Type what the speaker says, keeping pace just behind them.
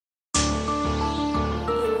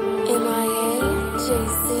Yeah.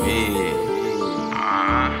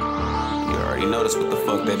 You already noticed what the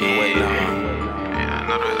fuck they been waiting on. Yeah, I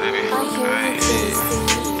know that, baby. Hey,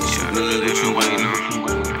 Yeah. I know that they been waiting on.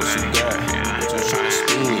 What you got? What you tryna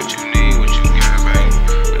spin? What you need, what you got, baby.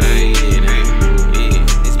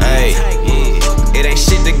 It ain't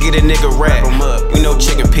shit to get a nigga rap. You know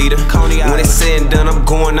Chicken Peter. When it's said and done, I'm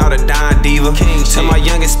going out a Don Diva. Tell my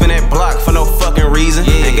youngest spin that block for no fucking reason.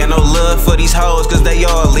 Ain't got no love for these hoes cause they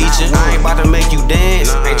all leeching. I ain't about to make you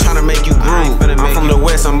dance, ain't tryna make you groove. I'm from the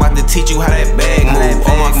west, I'm about to teach you how that bag move.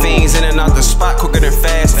 All my fiends in and out the spot quicker than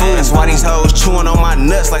fast food. That's why these hoes chewing on my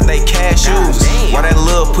nuts like they cashews. Why that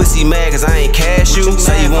little pussy mad cause I ain't cashew?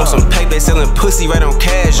 Say you want some paper, they selling pussy right on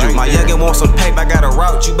casual. My youngin' want some paper, I got a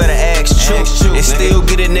route, you better ask True. And still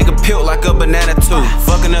get a nigga peeled like a banana too.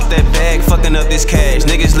 Fucking up that bag, fucking up this cash.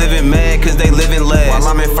 Niggas living mad cause they living last while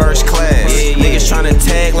I'm in first class. Niggas tryna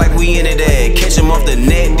tag like we in it ad. Catch him off the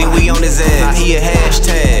net, then we on his ass. Now he a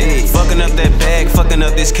hashtag. Fucking up that bag, fucking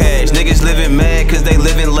up this cash. Niggas living mad cause they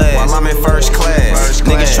living last while I'm in first class.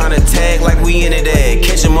 Niggas tryna tag like we in it ad.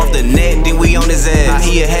 Catch him off the net, then we on his ass. Now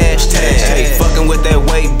he a hashtag. Fucking with that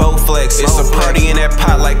weight, both flex. It's a party in that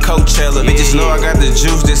pot like Coachella. Bitches know I got the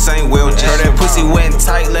juice, this ain't well. Heard that pussy wet and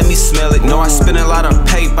tight, let me smell it. Know I spend a lot of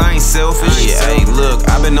paper, I ain't selfish. Hey, look,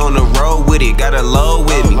 I been on the road with it, got a load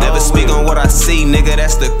with me. Never speak on what I see, nigga,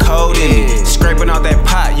 that's the code in me. Scraping out that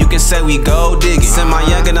pot, you can say we gold digging. Send my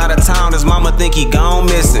youngin' out of town, his mama think he gone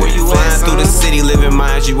missing. Flying through the city, living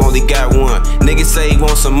minds, you only got one. Niggas say he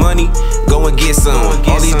want some money, go and get some.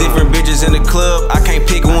 All these different bitches in the club, I can't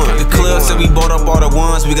pick one. The club said we bought up all the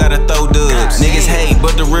ones, we gotta throw dubs. Niggas hate,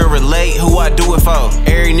 but the real relate, who I do it for.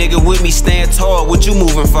 Every nigga with me stand tall, what you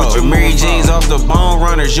moving for? Mary Jeans off the bone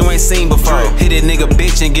runners, you ain't seen before. Hit a nigga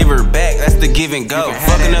bitch and give her back, that's the give and go.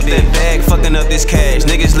 Fucking up that bag, fucking up this cash.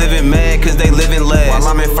 Niggas living mad cause they living last while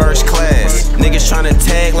I'm in first class. Niggas tryna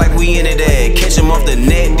tag like we in it ad. Catch him off the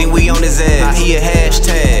net, then we on his ass. Now he a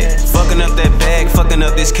hashtag. Fucking up that bag, fucking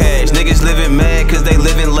up this cash. Niggas living mad cause they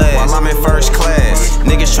living last while I'm in first class.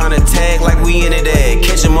 Niggas tryna tag like we in it ad.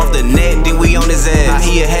 Catch him off the net, then we on his ass. Now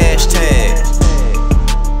he a hashtag.